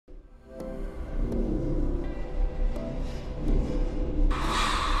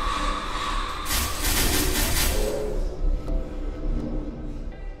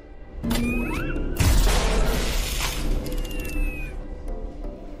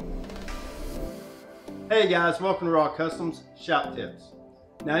Hey guys, welcome to Raw Customs Shop Tips.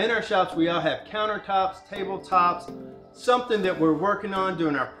 Now in our shops we all have countertops, tabletops, something that we're working on,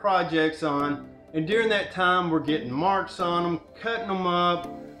 doing our projects on, and during that time we're getting marks on them, cutting them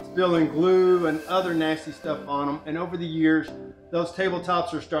up, spilling glue and other nasty stuff on them, and over the years those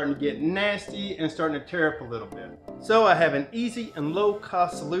tabletops are starting to get nasty and starting to tear up a little bit. So I have an easy and low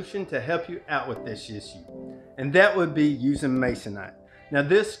cost solution to help you out with this issue, and that would be using Masonite. Now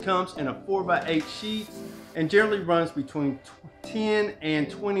this comes in a 4x8 sheet and generally runs between $10 and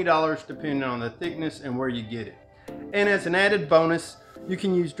 $20 depending on the thickness and where you get it. And as an added bonus, you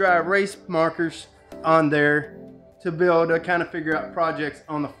can use dry erase markers on there to be able to kind of figure out projects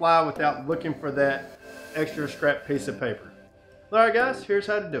on the fly without looking for that extra scrap piece of paper. Alright guys, here's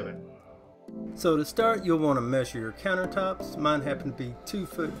how to do it. So to start, you'll want to measure your countertops. Mine happen to be 2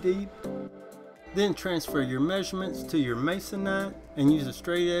 foot deep. Then transfer your measurements to your Masonite and use a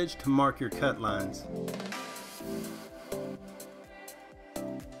straight edge to mark your cut lines.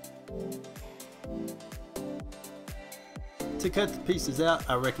 To cut the pieces out,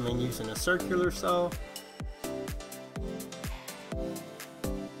 I recommend using a circular saw.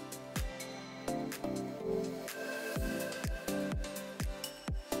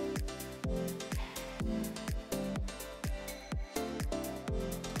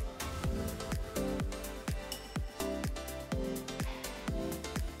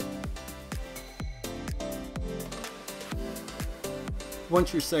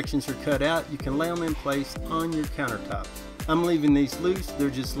 Once your sections are cut out, you can lay them in place on your countertops. I'm leaving these loose, they're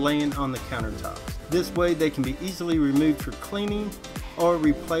just laying on the countertops. This way they can be easily removed for cleaning or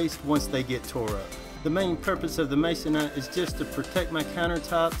replaced once they get tore up. The main purpose of the Masonite is just to protect my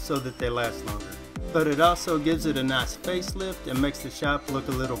countertops so that they last longer. But it also gives it a nice facelift and makes the shop look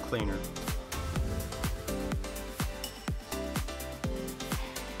a little cleaner.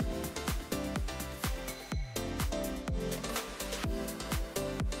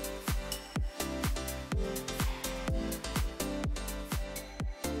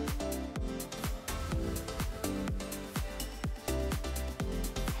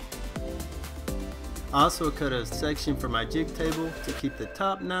 I also cut a section for my jig table to keep the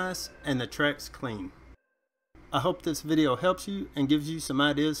top nice and the tracks clean. I hope this video helps you and gives you some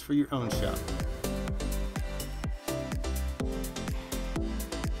ideas for your own shop.